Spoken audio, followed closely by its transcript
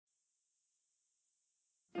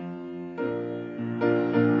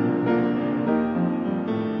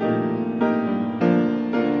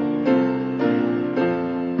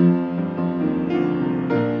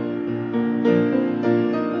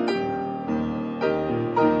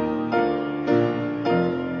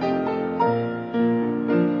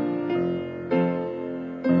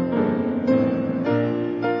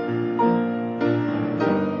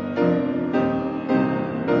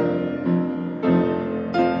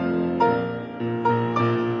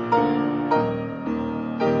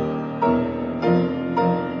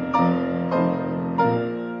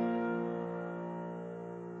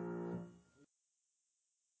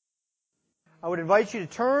invite you to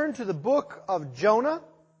turn to the book of Jonah.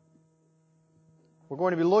 We're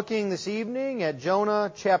going to be looking this evening at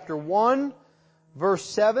Jonah chapter 1, verse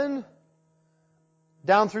 7,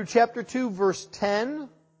 down through chapter 2, verse 10.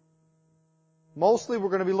 Mostly we're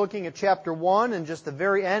going to be looking at chapter 1 and just the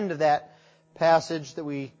very end of that passage that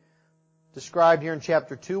we described here in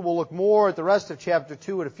chapter 2. We'll look more at the rest of chapter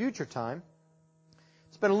 2 at a future time.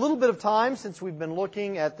 It's been a little bit of time since we've been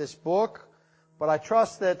looking at this book, but I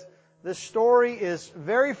trust that this story is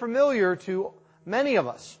very familiar to many of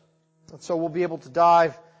us. And so we'll be able to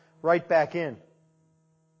dive right back in.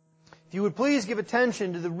 If you would please give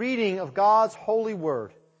attention to the reading of God's holy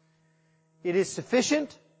word. It is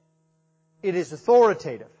sufficient, it is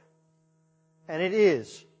authoritative, and it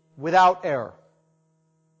is without error.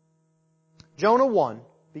 Jonah 1,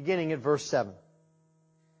 beginning at verse 7.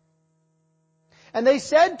 And they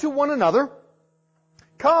said to one another,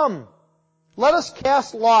 "Come, let us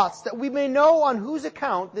cast lots, that we may know on whose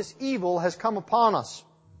account this evil has come upon us."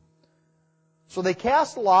 So they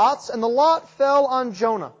cast lots, and the lot fell on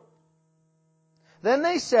Jonah. Then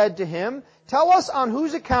they said to him, "Tell us on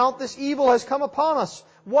whose account this evil has come upon us.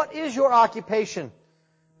 What is your occupation?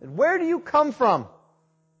 And where do you come from?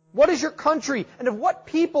 What is your country? And of what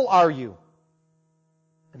people are you?"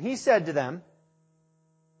 And he said to them,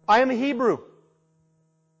 "I am a Hebrew,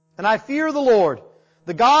 and I fear the Lord,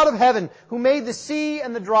 the God of heaven, who made the sea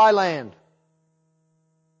and the dry land."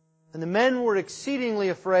 And the men were exceedingly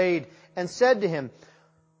afraid and said to him,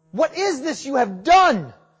 "What is this you have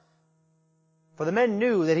done?" For the men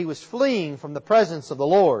knew that he was fleeing from the presence of the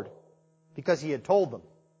Lord, because he had told them.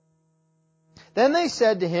 Then they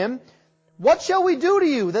said to him, "What shall we do to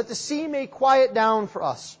you, that the sea may quiet down for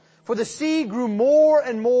us? For the sea grew more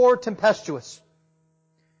and more tempestuous."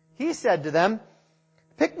 He said to them,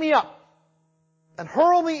 "Pick me up and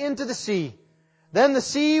hurl me into the sea. Then the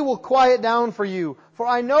sea will quiet down for you, for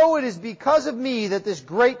I know it is because of me that this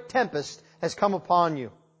great tempest has come upon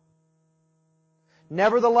you."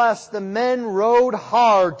 Nevertheless, the men rowed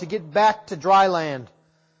hard to get back to dry land,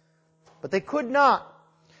 but they could not,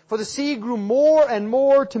 for the sea grew more and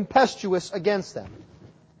more tempestuous against them.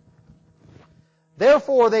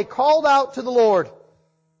 Therefore they called out to the Lord,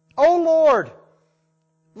 "O Lord,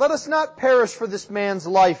 let us not perish for this man's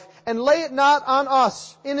life, and lay it not on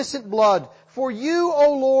us innocent blood. For you,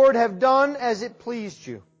 O Lord, have done as it pleased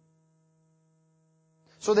you."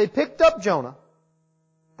 So they picked up Jonah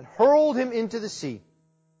and hurled him into the sea,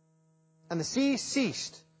 and the sea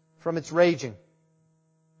ceased from its raging.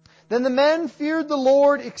 Then the men feared the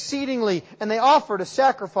Lord exceedingly, and they offered a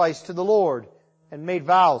sacrifice to the Lord and made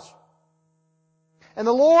vows. And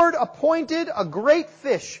the Lord appointed a great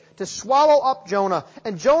fish to swallow up Jonah,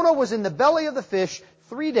 and Jonah was in the belly of the fish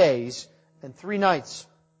 3 days and 3 nights.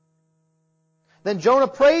 Then Jonah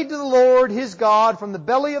prayed to the Lord his God from the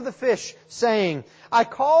belly of the fish, saying, "I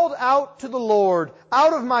called out to the Lord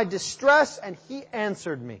out of my distress, and He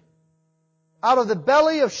answered me. Out of the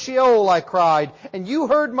belly of Sheol I cried, and you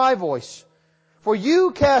heard my voice. For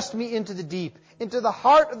you cast me into the deep, into the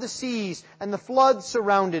heart of the seas, and the floods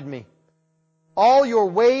surrounded me. All your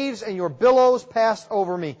waves and your billows passed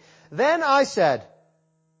over me. Then I said,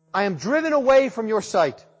 I am driven away from your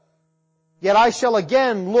sight. Yet I shall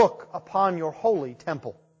again look upon your holy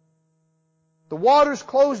temple. The waters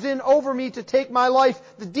closed in over me to take my life.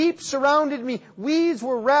 The deep surrounded me. Weeds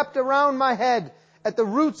were wrapped around my head at the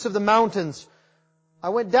roots of the mountains. I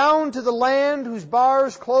went down to the land whose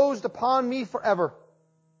bars closed upon me forever.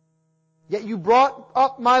 Yet you brought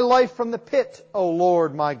up my life from the pit, O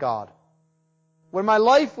Lord my God. When my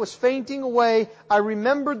life was fainting away, I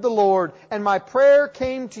remembered the Lord, and my prayer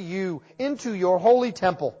came to you into your holy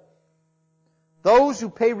temple. Those who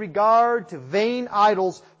pay regard to vain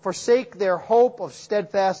idols forsake their hope of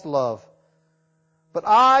steadfast love. But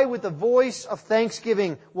I, with the voice of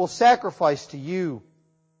thanksgiving, will sacrifice to you.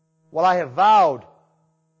 What I have vowed,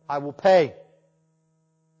 I will pay.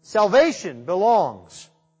 Salvation belongs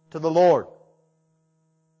to the Lord."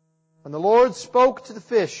 And the Lord spoke to the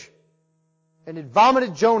fish, and it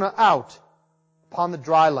vomited Jonah out upon the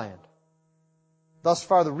dry land. Thus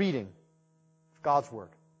far the reading of God's Word.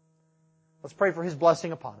 Let's pray for His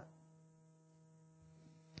blessing upon it.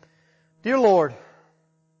 Dear Lord,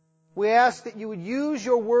 we ask that you would use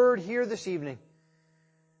your Word here this evening,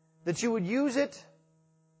 that you would use it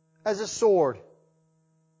as a sword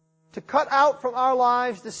to cut out from our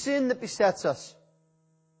lives the sin that besets us,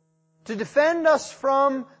 to defend us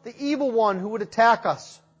from the evil one who would attack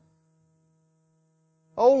us.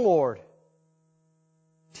 O Lord,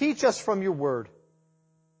 teach us from your Word,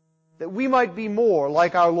 that we might be more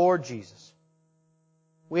like our Lord Jesus.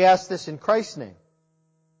 We ask this in Christ's name.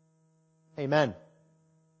 Amen.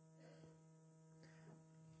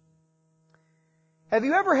 Have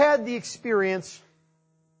you ever had the experience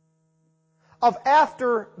of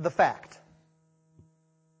after the fact?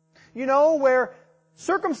 You know, where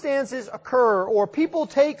circumstances occur or people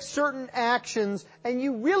take certain actions and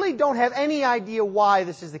you really don't have any idea why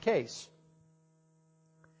this is the case.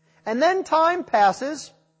 And then time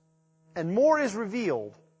passes and more is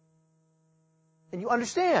revealed. And you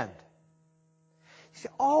understand. You say,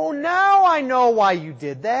 oh, now I know why you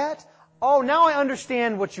did that. Oh, now I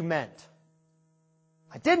understand what you meant.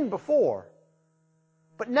 I didn't before,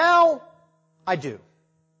 but now I do.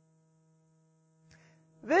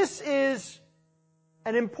 This is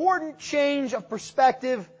an important change of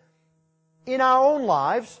perspective in our own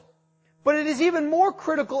lives, but it is even more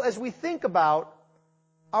critical as we think about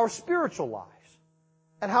our spiritual lives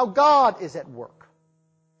and how God is at work.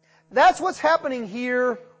 That's what's happening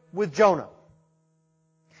here with Jonah.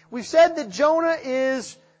 We've said that Jonah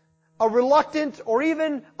is a reluctant or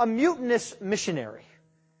even a mutinous missionary.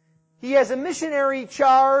 He has a missionary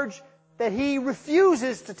charge that he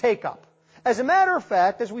refuses to take up. As a matter of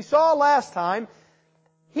fact, as we saw last time,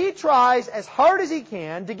 he tries as hard as he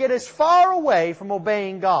can to get as far away from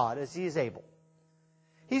obeying God as he is able.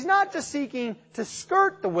 He's not just seeking to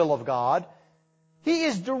skirt the will of God, he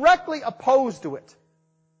is directly opposed to it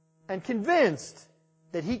and convinced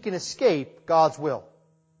that he can escape God's will.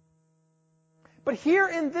 But here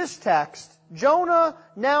in this text, Jonah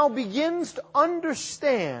now begins to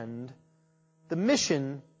understand the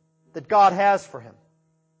mission that God has for him.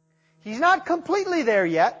 He's not completely there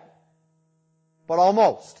yet, but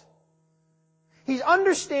almost. He's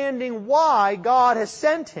understanding why God has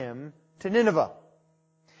sent him to Nineveh.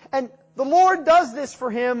 And the Lord does this for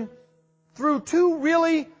him through two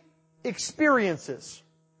really experiences.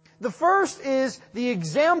 The first is the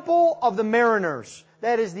example of the mariners.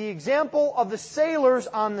 That is the example of the sailors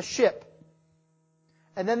on the ship.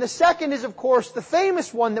 And then the second is, of course, the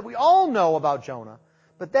famous one that we all know about Jonah,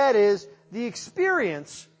 but that is the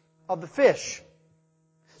experience of the fish.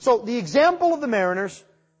 So the example of the mariners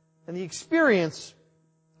and the experience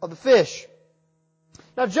of the fish.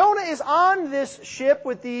 Now Jonah is on this ship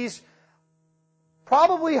with these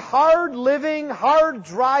probably hard-living,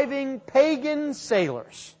 hard-driving, pagan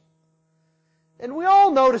sailors. And we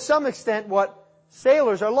all know to some extent what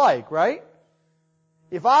sailors are like, right?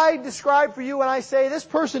 If I describe for you and I say, this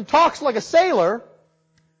person talks like a sailor,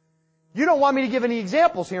 you don't want me to give any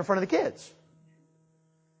examples here in front of the kids.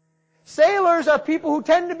 Sailors are people who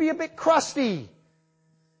tend to be a bit crusty,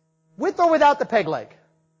 with or without the peg leg,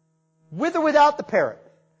 with or without the parrot.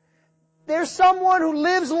 They're someone who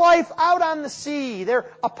lives life out on the sea.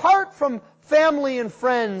 They're apart from family and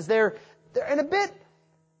friends. They're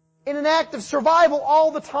in an act of survival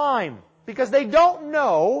all the time because they don't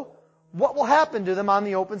know what will happen to them on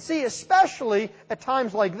the open sea, especially at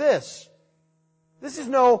times like this. This is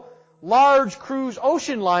no large cruise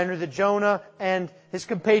ocean liner that Jonah and his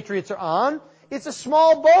compatriots are on. It's a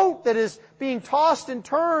small boat that is being tossed and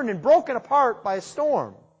turned and broken apart by a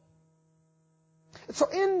storm. So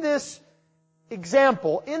in this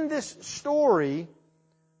example, in this story,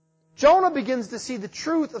 Jonah begins to see the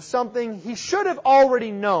truth of something he should have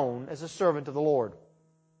already known as a servant of the Lord.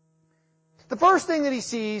 The first thing that he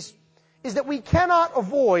sees is that we cannot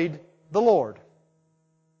avoid the Lord.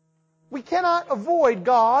 We cannot avoid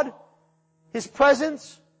God, His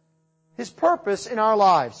presence, His purpose in our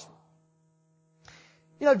lives.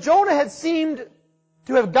 You know, Jonah had seemed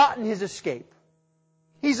to have gotten his escape.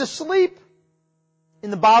 He's asleep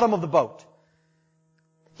in the bottom of the boat.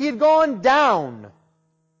 He had gone down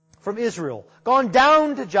from Israel, gone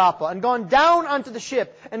down to Joppa, and gone down onto the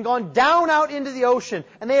ship, and gone down out into the ocean,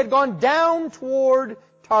 and they had gone down toward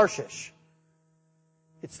Tarshish.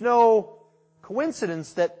 It's no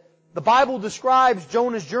coincidence that the Bible describes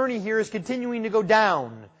Jonah's journey here as continuing to go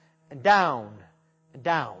down and down and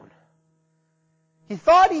down. He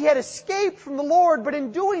thought he had escaped from the Lord, but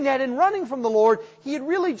in doing that, in running from the Lord, he had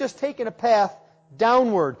really just taken a path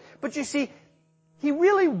downward. But you see, he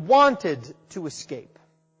really wanted to escape.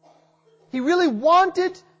 He really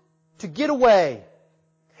wanted to get away.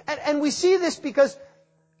 And we see this because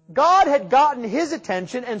God had gotten his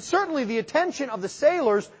attention, and certainly the attention of the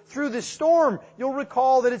sailors, through this storm. You'll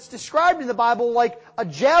recall that it's described in the Bible like a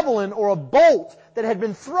javelin or a bolt that had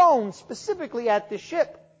been thrown specifically at this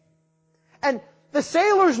ship. And the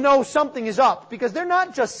sailors know something is up because they're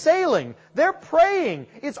not just sailing, they're praying.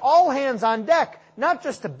 It's all hands on deck, not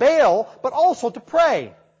just to bail, but also to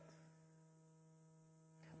pray.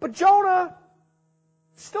 But Jonah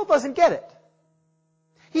still doesn't get it.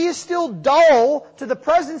 He is still dull to the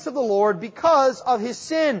presence of the Lord because of his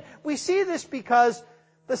sin. We see this because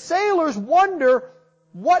the sailors wonder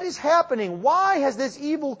what is happening. Why has this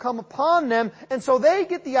evil come upon them? And so they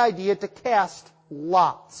get the idea to cast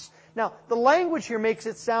lots. Now, the language here makes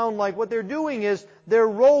it sound like what they're doing is they're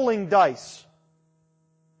rolling dice.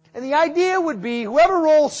 And the idea would be whoever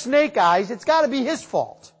rolls snake eyes, it's got to be his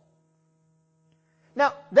fault.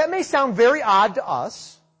 Now, that may sound very odd to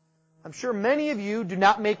us. I'm sure many of you do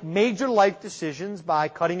not make major life decisions by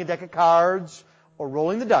cutting a deck of cards or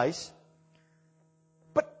rolling the dice.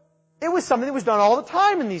 But it was something that was done all the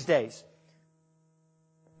time in these days.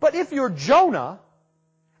 But if you're Jonah,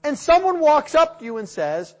 and someone walks up to you and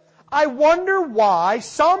says, I wonder why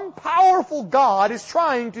some powerful God is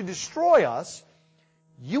trying to destroy us,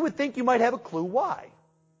 you would think you might have a clue why.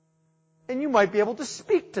 And you might be able to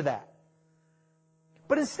speak to that.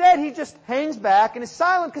 But instead, he just hangs back and is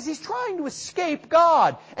silent because he's trying to escape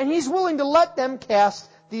God. And he's willing to let them cast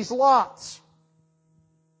these lots.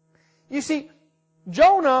 You see,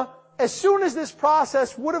 Jonah, as soon as this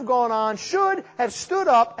process would have gone on, should have stood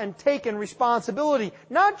up and taken responsibility.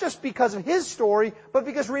 Not just because of his story, but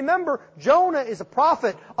because remember, Jonah is a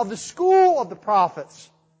prophet of the school of the prophets.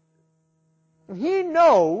 And he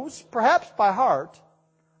knows, perhaps by heart,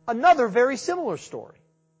 another very similar story.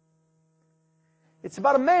 It's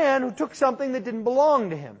about a man who took something that didn't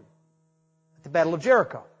belong to him at the Battle of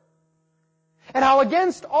Jericho. And how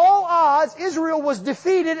against all odds, Israel was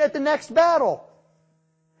defeated at the next battle.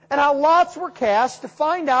 And how lots were cast to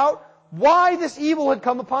find out why this evil had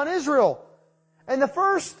come upon Israel. And the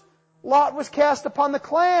first lot was cast upon the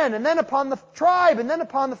clan, and then upon the tribe, and then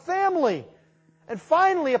upon the family, and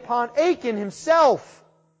finally upon Achan himself.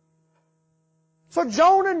 So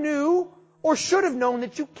Jonah knew, or should have known,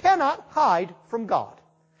 that you cannot hide from God.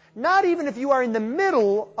 Not even if you are in the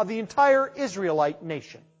middle of the entire Israelite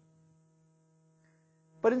nation.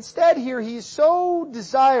 But instead here he is so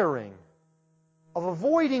desiring of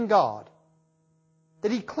avoiding God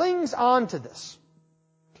that he clings on to this.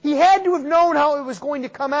 He had to have known how it was going to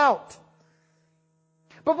come out.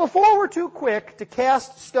 But before we're too quick to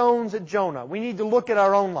cast stones at Jonah, we need to look at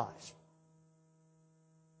our own lives.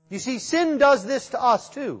 You see, sin does this to us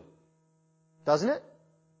too, doesn't it?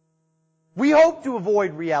 We hope to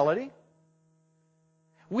avoid reality.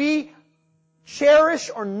 We cherish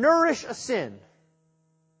or nourish a sin.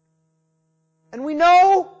 And we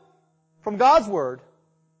know from God's Word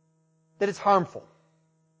that it's harmful,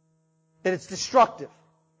 that it's destructive.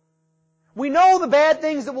 We know the bad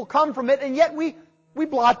things that will come from it, and yet we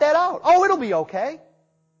blot that out. Oh, it'll be okay.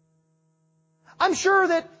 I'm sure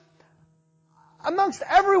that amongst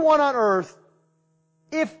everyone on earth,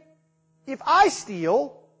 if I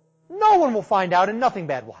steal, no one will find out and nothing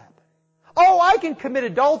bad will happen. Oh, I can commit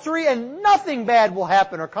adultery and nothing bad will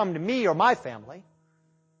happen or come to me or my family.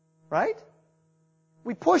 Right?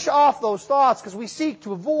 We push off those thoughts because we seek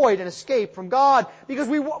to avoid and escape from God, because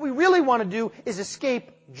what we really want to do is escape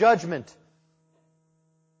judgment.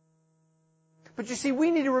 But you see, we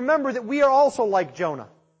need to remember that we are also like Jonah.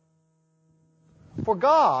 For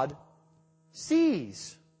God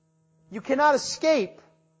sees. You cannot escape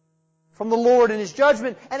from the Lord and His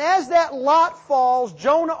judgment. And as that lot falls,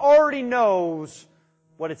 Jonah already knows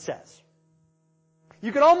what it says.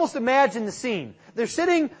 You can almost imagine the scene. They're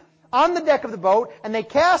sitting on the deck of the boat, and they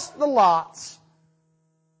cast the lots.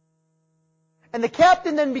 And the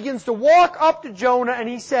captain then begins to walk up to Jonah, and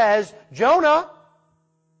he says, Jonah.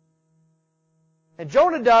 And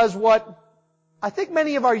Jonah does what I think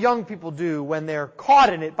many of our young people do when they're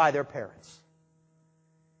caught in it by their parents.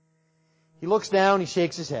 He looks down, he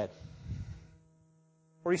shakes his head.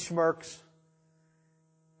 Or he smirks.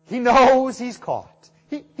 He knows he's caught.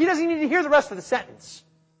 He doesn't need to hear the rest of the sentence.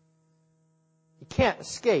 He can't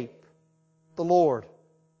escape the Lord.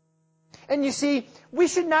 And you see, we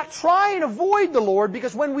should not try and avoid the Lord,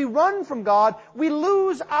 because when we run from God, we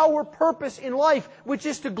lose our purpose in life, which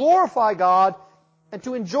is to glorify God and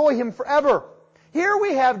to enjoy Him forever. Here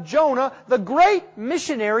we have Jonah, the great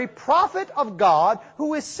missionary prophet of God,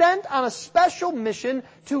 who is sent on a special mission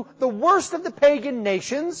to the worst of the pagan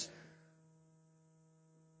nations.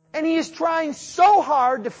 And he is trying so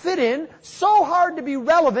hard to fit in, so hard to be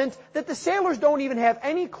relevant, that the sailors don't even have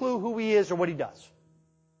any clue who he is or what he does.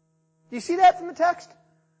 Do you see that from the text?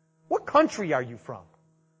 What country are you from?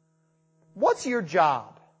 What's your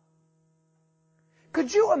job?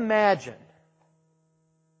 Could you imagine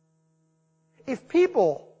if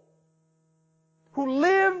people who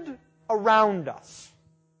lived around us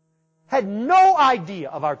had no idea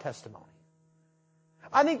of our testimony?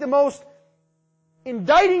 I think the most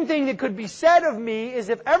indicting thing that could be said of me is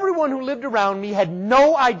if everyone who lived around me had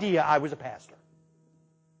no idea I was a pastor.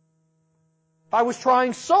 I was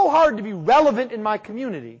trying so hard to be relevant in my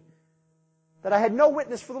community that I had no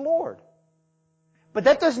witness for the Lord. But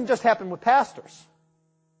that doesn't just happen with pastors.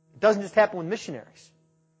 It doesn't just happen with missionaries.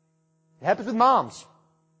 It happens with moms.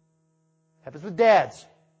 It happens with dads.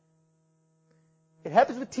 It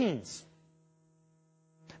happens with teens.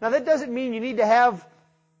 Now that doesn't mean you need to have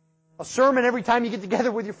a sermon every time you get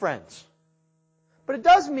together with your friends. But it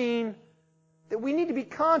does mean that we need to be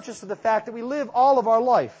conscious of the fact that we live all of our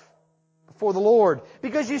life before the Lord.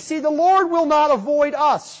 Because you see, the Lord will not avoid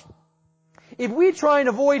us. If we try and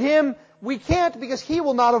avoid Him, we can't, because He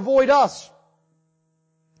will not avoid us.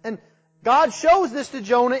 And God shows this to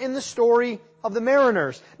Jonah in the story of the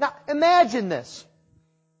mariners. Now, imagine this.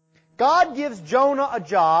 God gives Jonah a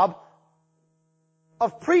job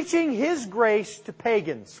of preaching His grace to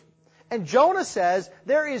pagans. And Jonah says,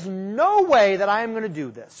 there is no way that I am going to do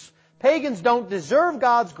this. Pagans don't deserve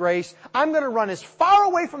God's grace. I'm going to run as far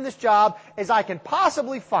away from this job as I can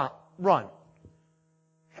possibly run.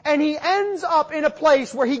 And he ends up in a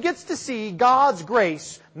place where he gets to see God's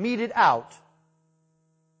grace meted out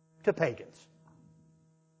to pagans.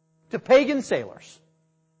 To pagan sailors.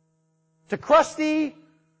 To crusty,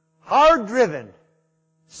 hard-driven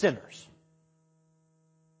sinners.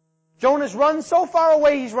 Jonah's run so far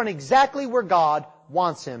away, he's run exactly where God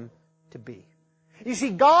wants him to be. You see,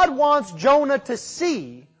 God wants Jonah to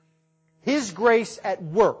see His grace at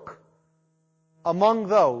work among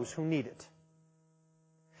those who need it.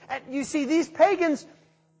 And you see, these pagans,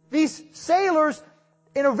 these sailors,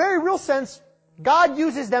 in a very real sense, God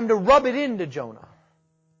uses them to rub it into Jonah.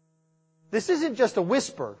 This isn't just a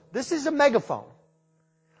whisper. This is a megaphone.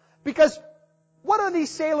 Because what are these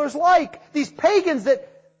sailors like? These pagans that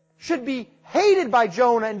should be hated by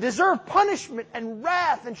Jonah and deserve punishment and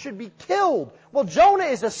wrath and should be killed. Well, Jonah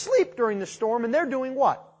is asleep during the storm, and they're doing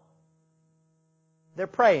what? They're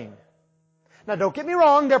praying. Now, don't get me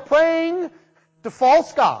wrong, they're praying to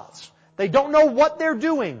false gods. They don't know what they're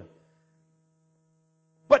doing.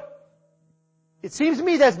 But it seems to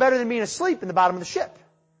me that's better than being asleep in the bottom of the ship.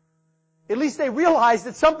 At least they realize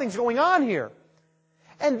that something's going on here.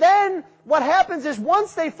 And then what happens is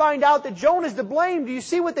once they find out that Jonah's to blame, do you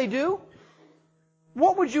see what they do?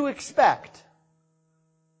 What would you expect?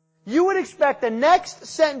 You would expect the next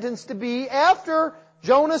sentence to be after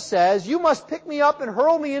Jonah says, you must pick me up and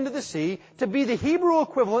hurl me into the sea, to be the Hebrew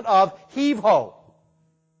equivalent of heave ho.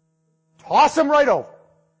 Toss him right over.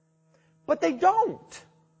 But they don't.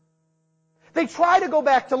 They try to go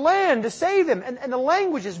back to land to save him, and the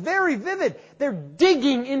language is very vivid. They're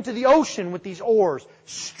digging into the ocean with these oars,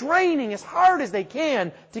 straining as hard as they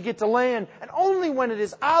can to get to land, and only when it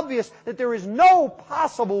is obvious that there is no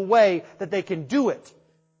possible way that they can do it,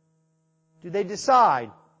 do they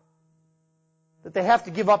decide that they have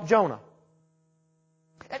to give up Jonah.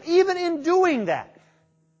 And even in doing that,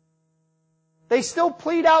 they still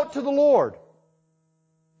plead out to the Lord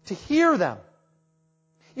to hear them.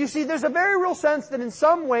 You see, there's a very real sense that in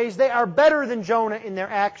some ways they are better than Jonah in their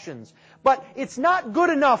actions. But it's not good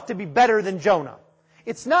enough to be better than Jonah.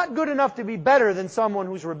 It's not good enough to be better than someone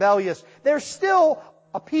who's rebellious. They're still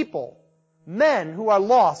a people, men who are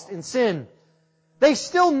lost in sin. They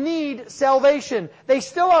still need salvation. They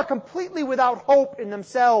still are completely without hope in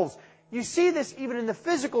themselves. You see this even in the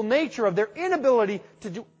physical nature of their inability to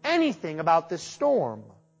do anything about this storm.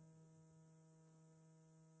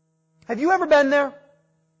 Have you ever been there?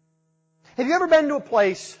 Have you ever been to a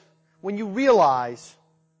place when you realize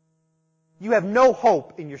you have no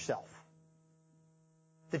hope in yourself?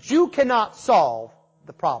 That you cannot solve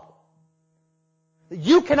the problem. That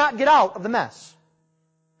you cannot get out of the mess.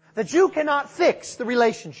 That you cannot fix the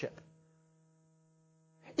relationship.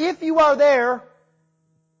 If you are there,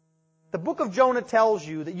 the book of Jonah tells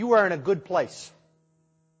you that you are in a good place.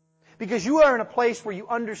 Because you are in a place where you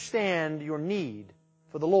understand your need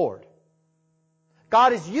for the Lord.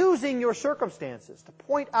 God is using your circumstances to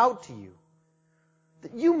point out to you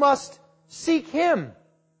that you must seek Him.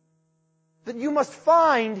 That you must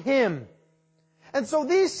find Him. And so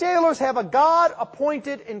these sailors have a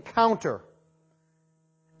God-appointed encounter.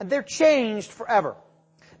 And they're changed forever.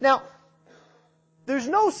 Now, there's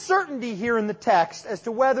no certainty here in the text as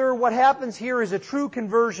to whether what happens here is a true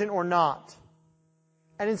conversion or not.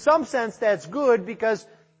 And in some sense that's good because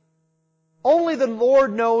only the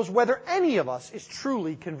Lord knows whether any of us is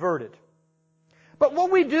truly converted. But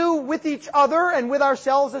what we do with each other and with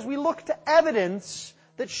ourselves is we look to evidence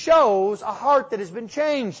that shows a heart that has been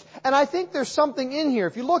changed. And I think there's something in here.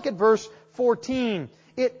 If you look at verse 14,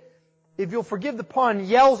 it, if you'll forgive the pun,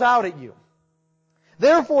 yells out at you.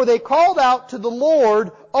 Therefore they called out to the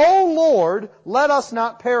Lord, O Lord, let us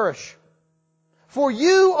not perish. For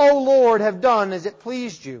you, O Lord, have done as it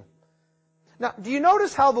pleased you. Now, do you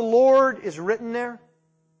notice how the Lord is written there?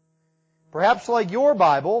 Perhaps like your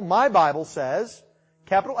Bible, my Bible says,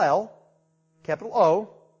 capital L, capital O,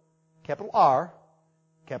 capital R,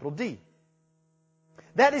 capital D.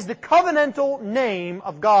 That is the covenantal name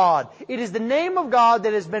of God. It is the name of God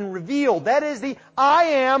that has been revealed. That is the I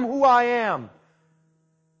am who I am.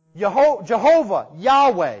 Jehovah,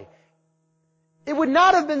 Yahweh. It would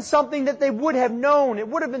not have been something that they would have known. It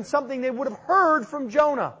would have been something they would have heard from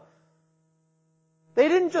Jonah. They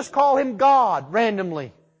didn't just call him God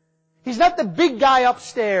randomly. He's not the big guy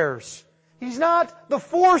upstairs. He's not the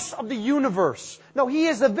force of the universe. No, He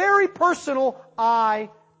is the very personal I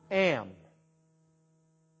am.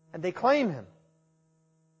 And they claim Him.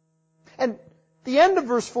 And the end of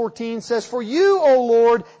verse 14 says, For you, O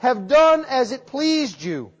Lord, have done as it pleased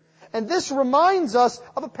you. And this reminds us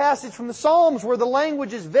of a passage from the Psalms where the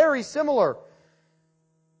language is very similar.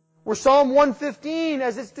 Where Psalm 115,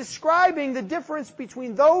 as it's describing the difference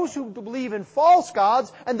between those who believe in false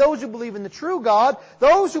gods and those who believe in the true God,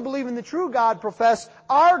 those who believe in the true God profess,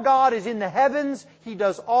 our God is in the heavens, He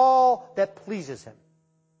does all that pleases Him.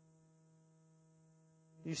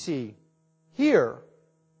 You see, here,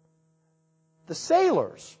 the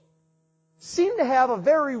sailors seem to have a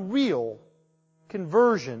very real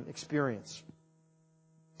conversion experience.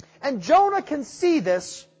 And Jonah can see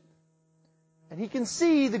this, and he can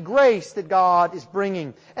see the grace that God is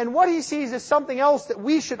bringing. And what he sees is something else that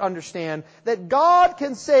we should understand, that God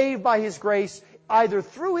can save by His grace either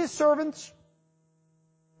through His servants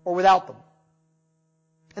or without them.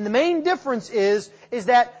 And the main difference is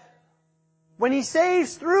that when He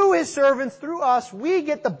saves through His servants, through us, we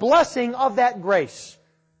get the blessing of that grace.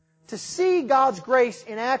 To see God's grace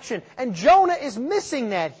in action. And Jonah is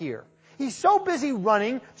missing that here. He's so busy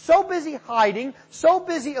running, so busy hiding, so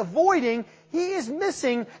busy avoiding, he is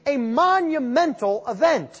missing a monumental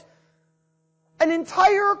event. An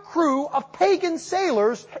entire crew of pagan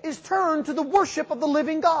sailors is turned to the worship of the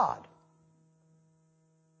living God.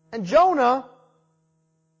 And Jonah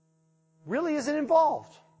really isn't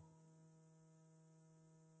involved.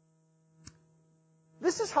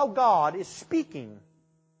 This is how God is speaking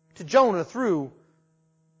to Jonah through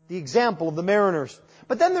the example of the mariners.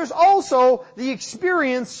 But then there's also the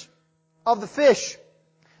experience of the fish.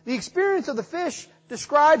 The experience of the fish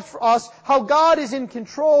describes for us how God is in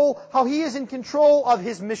control, how He is in control of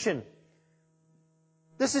His mission.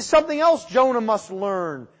 This is something else Jonah must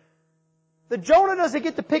learn. That Jonah doesn't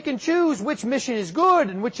get to pick and choose which mission is good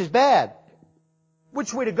and which is bad.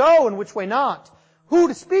 Which way to go and which way not. Who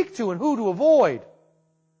to speak to and who to avoid.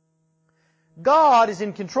 God is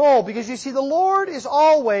in control because you see the Lord is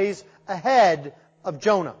always ahead of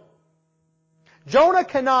Jonah. Jonah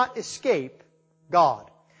cannot escape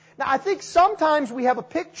God. Now I think sometimes we have a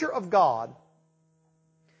picture of God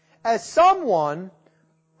as someone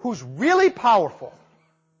who's really powerful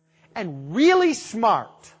and really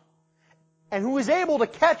smart and who is able to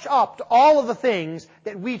catch up to all of the things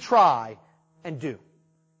that we try and do.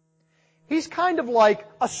 He's kind of like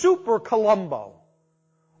a super Columbo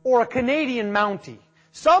or a Canadian Mountie.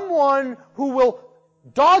 Someone who will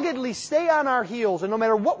doggedly stay on our heels, and no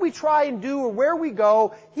matter what we try and do or where we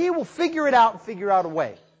go, He will figure it out and figure out a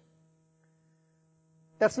way.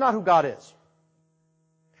 That's not who God is.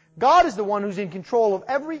 God is the one who's in control of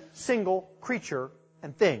every single creature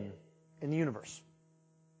and thing in the universe.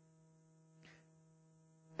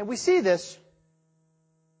 And we see this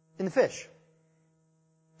in the fish.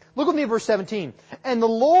 Look with me at verse 17. And the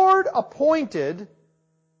Lord appointed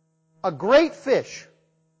a great fish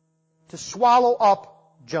to swallow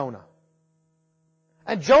up Jonah.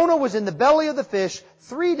 And Jonah was in the belly of the fish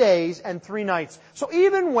 3 days and 3 nights. So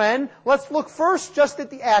even when, let's look first just at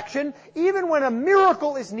the action, even when a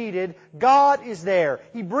miracle is needed, God is there.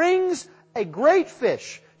 He brings a great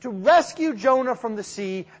fish to rescue Jonah from the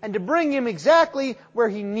sea and to bring him exactly where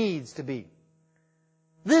he needs to be.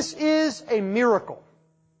 This is a miracle.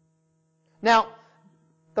 Now,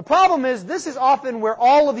 the problem is, this is often where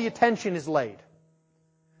all of the attention is laid.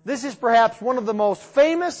 This is perhaps one of the most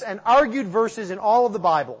famous and argued verses in all of the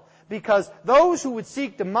Bible, because those who would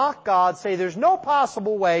seek to mock God say there's no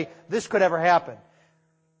possible way this could ever happen.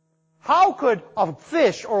 How could a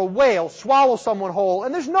fish or a whale swallow someone whole?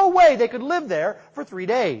 And there's no way they could live there for 3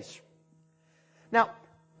 days. Now,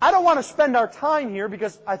 I don't want to spend our time here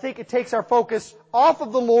because I think it takes our focus off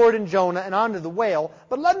of the Lord and Jonah and onto the whale.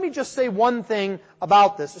 But let me just say one thing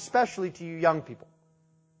about this, especially to you young people.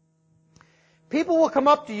 People will come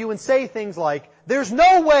up to you and say things like, there's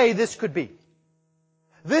no way this could be.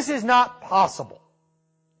 This is not possible.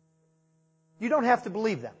 You don't have to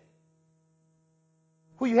believe them.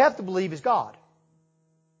 Who you have to believe is God.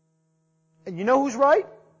 And you know who's right?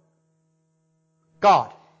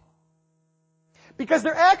 God. Because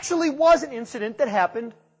there actually was an incident that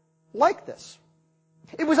happened like this.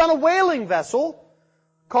 It was on a whaling vessel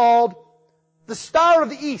called the Star of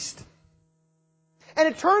the East. And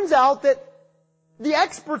it turns out that the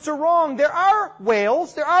experts are wrong. There are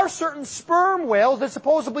whales, there are certain sperm whales that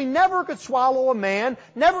supposedly never could swallow a man,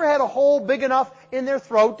 never had a hole big enough in their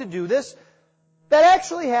throat to do this, that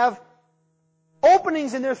actually have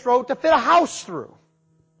openings in their throat to fit a house through.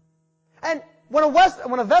 And when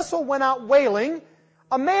a vessel went out whaling,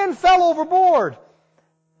 a man fell overboard,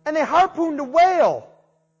 and they harpooned a whale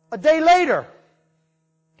a day later.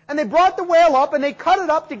 And they brought the whale up, and they cut it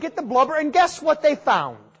up to get the blubber, and guess what they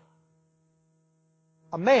found?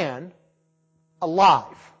 A man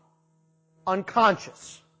alive,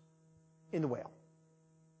 unconscious, in the whale.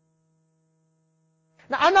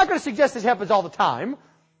 Now, I'm not going to suggest this happens all the time.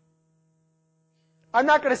 I'm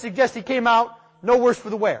not going to suggest he came out no worse for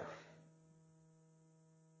the wear.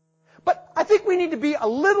 But I think we need to be a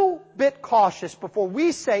little bit cautious before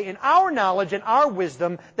we say in our knowledge and our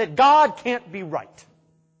wisdom that God can't be right.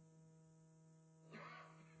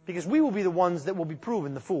 Because we will be the ones that will be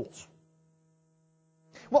proven the fools.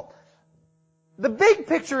 Well, the big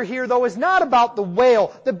picture here, though, is not about the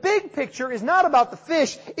whale. The big picture is not about the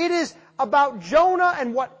fish. It is about Jonah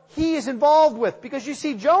and what he is involved with. Because you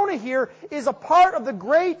see, Jonah here is a part of the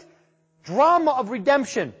great drama of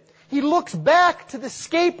redemption. He looks back to the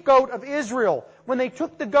scapegoat of Israel when they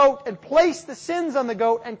took the goat and placed the sins on the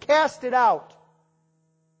goat and cast it out.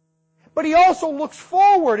 But he also looks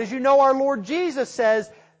forward. As you know, our Lord Jesus says,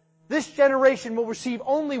 this generation will receive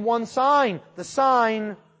only one sign, the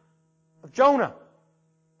sign of Jonah.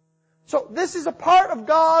 So this is a part of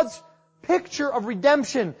God's picture of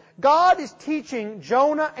redemption. God is teaching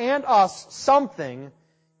Jonah and us something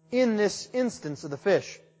in this instance of the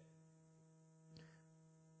fish.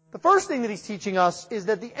 The first thing that He's teaching us is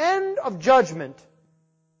that the end of judgment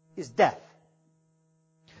is death.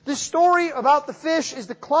 This story about the fish is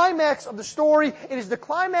the climax of the story. It is the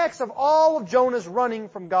climax of all of Jonah's running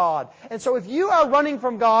from God. And so if you are running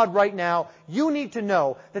from God right now, you need to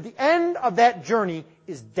know that the end of that journey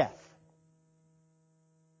is death.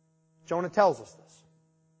 Jonah tells us this.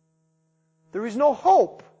 There is no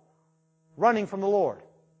hope running from the Lord.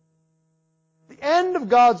 The end of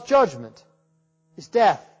God's judgment is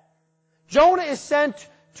death. Jonah is sent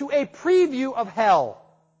to a preview of hell,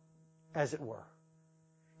 as it were.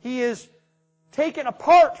 He is taken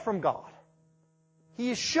apart from God. He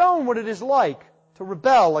is shown what it is like to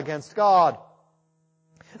rebel against God.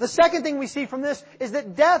 The second thing we see from this is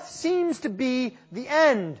that death seems to be the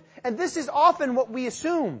end. And this is often what we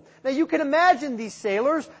assume. Now you can imagine these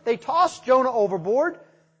sailors. They toss Jonah overboard.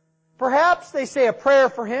 Perhaps they say a prayer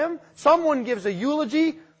for him. Someone gives a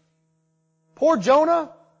eulogy. Poor Jonah,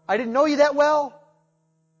 I didn't know you that well.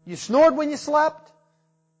 You snored when you slept.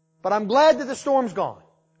 But I'm glad that the storm's gone.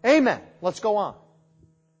 Amen. Let's go on.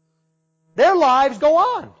 Their lives go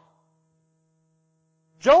on.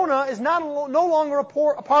 Jonah is no longer a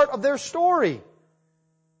part of their story.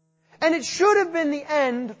 And it should have been the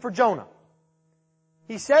end for Jonah.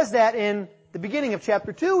 He says that in the beginning of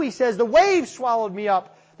chapter 2. He says, the waves swallowed me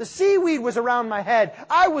up. The seaweed was around my head.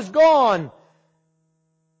 I was gone.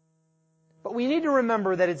 But we need to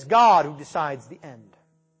remember that it's God who decides the end.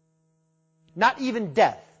 Not even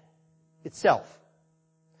death itself.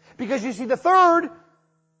 Because you see, the third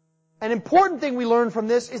and important thing we learn from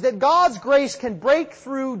this is that God's grace can break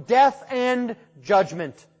through death and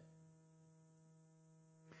judgment.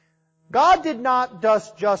 God did not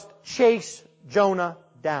just chase Jonah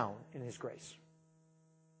down in His grace.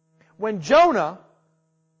 When Jonah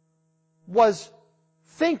was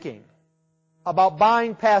thinking about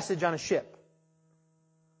buying passage on a ship,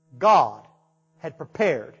 God had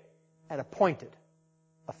prepared and appointed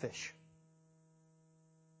a fish.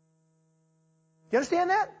 You understand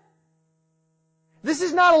that? This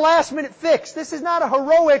is not a last-minute fix. This is not a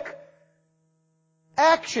heroic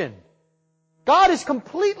action. God is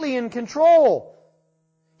completely in control.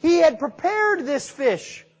 He had prepared this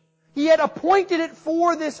fish. He had appointed it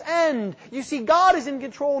for this end. You see, God is in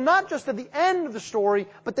control not just of the end of the story,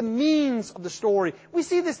 but the means of the story. We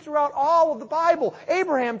see this throughout all of the Bible.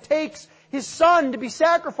 Abraham takes his son to be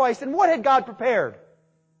sacrificed, and what had God prepared?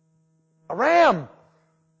 A ram.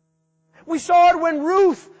 We saw it when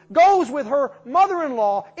Ruth goes with her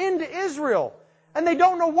mother-in-law into Israel. And they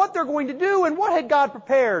don't know what they're going to do. And what had God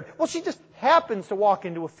prepared? Well, she just happens to walk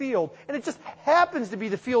into a field, and it just happens to be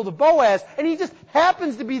the field of Boaz, and he just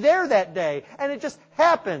happens to be there that day, and it just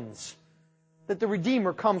happens that the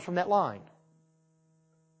Redeemer comes from that line.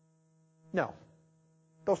 No.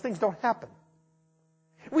 Those things don't happen.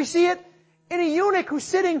 We see it in a eunuch who's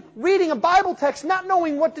sitting reading a Bible text not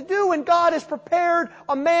knowing what to do, and God has prepared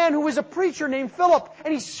a man who is a preacher named Philip,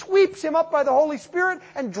 and he sweeps him up by the Holy Spirit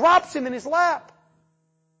and drops him in his lap.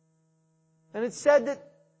 And it's said that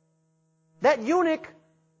that eunuch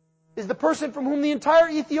is the person from whom the entire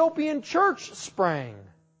Ethiopian church sprang.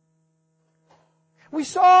 We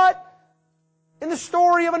saw it in the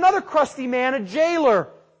story of another crusty man, a jailer,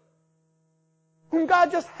 whom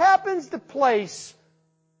God just happens to place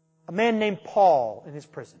a man named Paul in his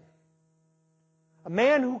prison. A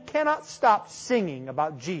man who cannot stop singing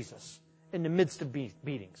about Jesus in the midst of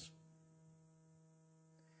beatings.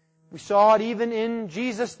 We saw it even in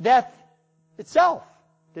Jesus' death itself,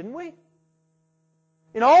 didn't we?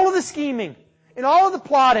 In all of the scheming, in all of the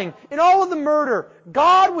plotting, in all of the murder,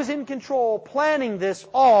 God was in control, planning this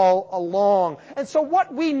all along. And so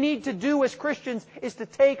what we need to do as Christians is to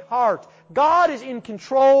take heart. God is in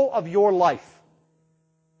control of your life.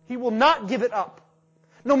 He will not give it up.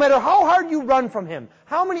 No matter how hard you run from Him,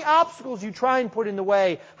 how many obstacles you try and put in the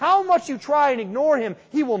way, how much you try and ignore Him,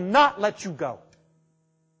 He will not let you go.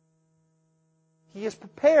 He has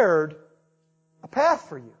prepared a path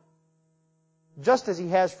for you, just as He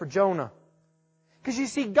has for Jonah. Because you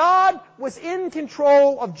see, God was in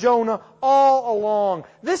control of Jonah all along.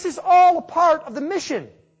 This is all a part of the mission.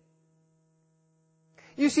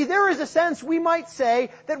 You see, there is a sense we might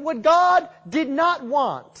say that what God did not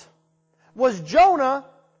want was Jonah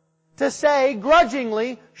to say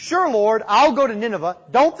grudgingly, "Sure, Lord, I'll go to Nineveh.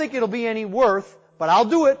 Don't think it'll be any worth, but I'll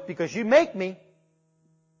do it because you make me."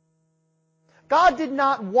 God did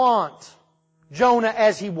not want Jonah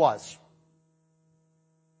as he was.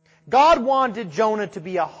 God wanted Jonah to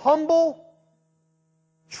be a humble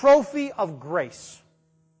trophy of grace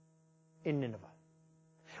in Nineveh.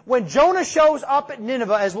 When Jonah shows up at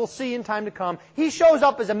Nineveh, as we'll see in time to come, he shows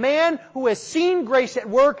up as a man who has seen grace at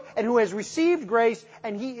work and who has received grace,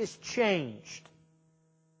 and he is changed.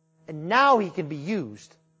 And now he can be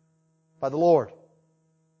used by the Lord.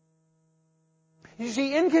 You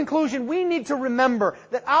see, in conclusion, we need to remember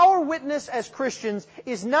that our witness as Christians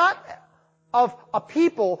is not of a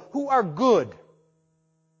people who are good,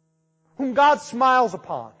 whom God smiles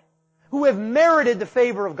upon, who have merited the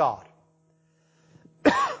favor of God.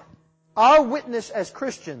 Our witness as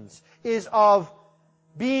Christians is of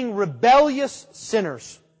being rebellious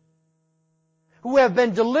sinners who have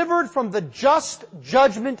been delivered from the just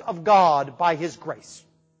judgment of God by His grace.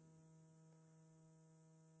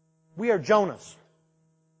 We are Jonahs.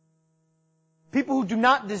 People who do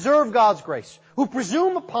not deserve God's grace, who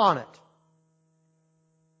presume upon it,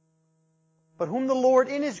 but whom the Lord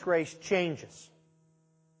in His grace changes,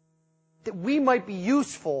 that we might be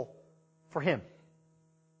useful for Him.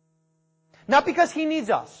 Not because He needs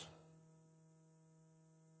us,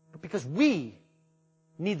 but because we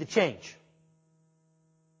need the change.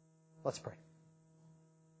 Let's pray.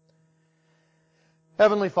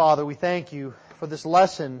 Heavenly Father, we thank You for this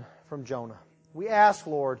lesson from Jonah. We ask,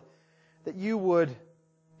 Lord, that You would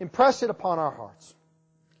impress it upon our hearts.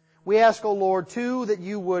 We ask, O Lord, too, that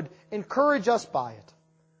You would encourage us by it.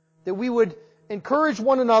 That we would encourage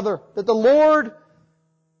one another, that the Lord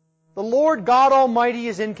God Almighty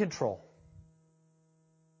is in control.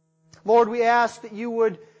 Lord, we ask that You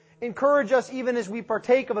would encourage us even as we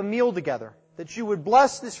partake of a meal together, that You would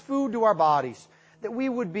bless this food to our bodies, that we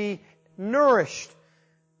would be nourished,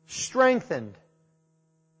 strengthened,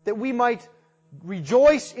 that we might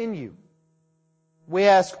rejoice in You. We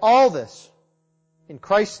ask all this in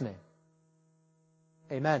Christ's name.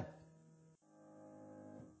 Amen.